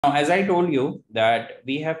Now, as I told you that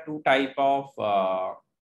we have two type of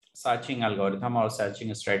searching algorithm or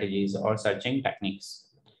searching strategies or searching techniques.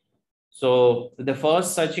 So the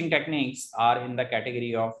first searching techniques are in the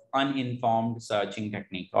category of uninformed searching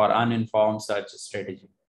technique or uninformed search strategy.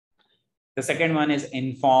 The second one is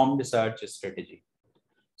informed search strategy.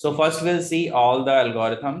 So first we'll see all the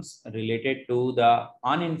algorithms related to the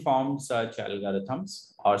uninformed search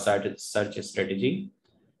algorithms or search strategy.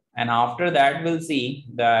 And after that, we'll see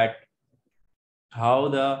that how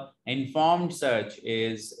the informed search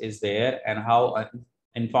is there and how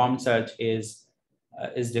informed search is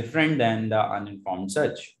different than the uninformed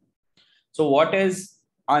search. So what is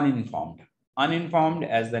uninformed? Uninformed,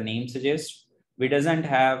 as the name suggests, we doesn't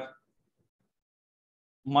have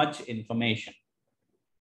much information.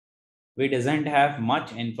 We doesn't have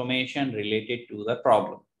much information related to the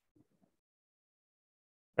problem,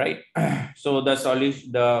 right? So the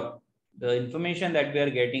solution, the information that we are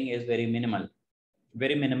getting is very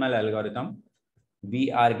minimal algorithm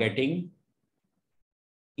we are getting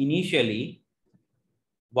initially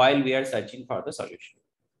while we are searching for the solution.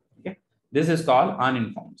 Okay, this is called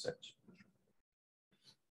uninformed search.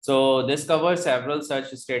 So this covers several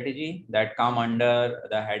search strategy that come under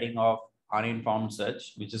the heading of uninformed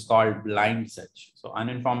search, which is called blind search. So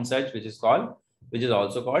uninformed search, which is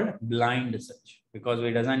also called blind search, because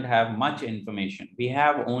we doesn't have much information. We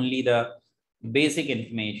have only the basic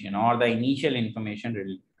information or the initial information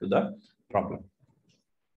related to the problem.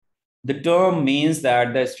 The term means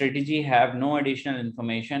that the strategy have no additional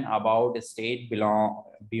information about a state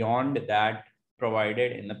beyond that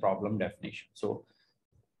provided in the problem definition. So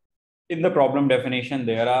in the problem definition,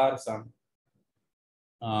 there are some,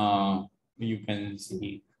 you can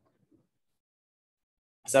see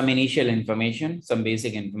some initial information, some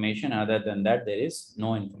basic information. Other than that, there is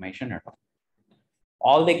no information at all.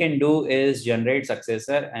 All they can do is generate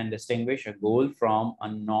successor and distinguish a goal from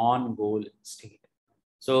a non-goal state.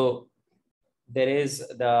 So there is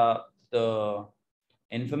the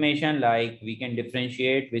information like we can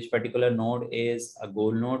differentiate which particular node is a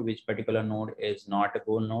goal node, which particular node is not a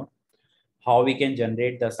goal node. How we can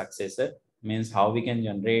generate the successor means how we can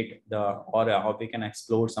generate how we can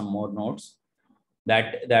explore some more nodes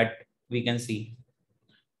that we can see.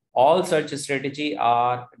 All such strategy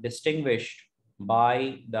are distinguished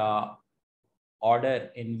by the order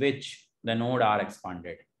in which the node are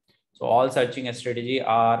expanded. So all searching strategy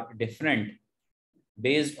are different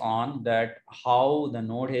based on that how the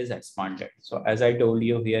node is expanded. So as I told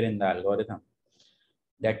you here in the algorithm,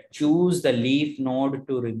 that choose the leaf node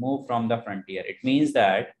to remove from the frontier. It means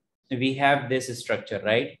that we have this structure,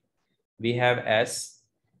 right? We have S.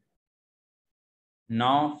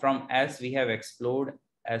 Now from S, we have explored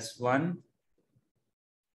S1,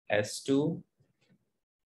 S2,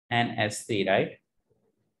 and S3, right?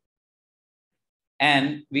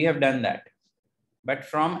 And we have done that. But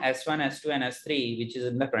from S1, S2, and S3, which is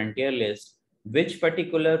in the frontier list, which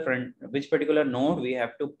particular node we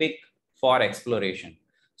have to pick for exploration.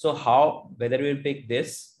 So whether we'll pick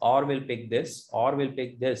this or we'll pick this or we'll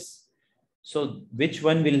pick this. So which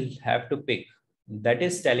one we'll have to pick? That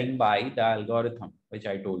is telling by the algorithm, which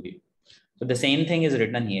I told you. So the same thing is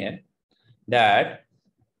written here, that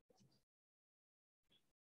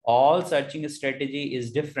all searching strategy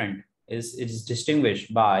is different, is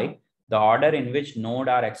distinguished by the order in which node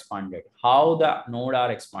are expanded, how the node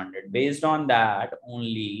are expanded. Based on that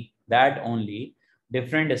only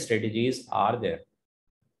different strategies are there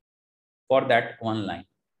for that one line.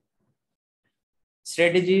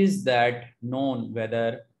 Strategies that known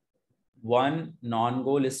whether one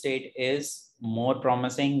non-goal state is more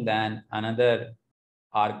promising than another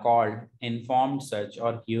are called informed search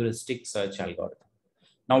or heuristic search algorithm.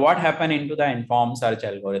 Now, what happened into the informed search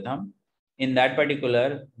algorithm? In that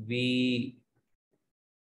particular, we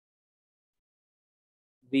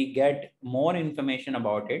get more information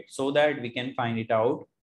about it so that we can find it out,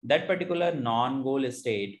 that particular non-goal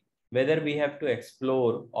state, whether we have to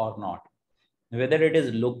explore or not, whether it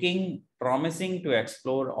is looking promising to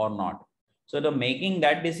explore or not. So the making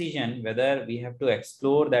that decision, whether we have to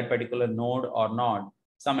explore that particular node or not,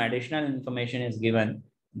 some additional information is given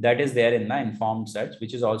that is there in the informed search,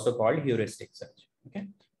 which is also called heuristic search. Okay.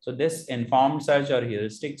 So this informed search or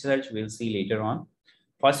heuristic search we'll see later on.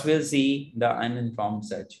 First, we'll see the uninformed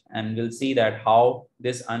search and we'll see that how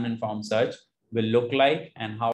this uninformed search will look like and how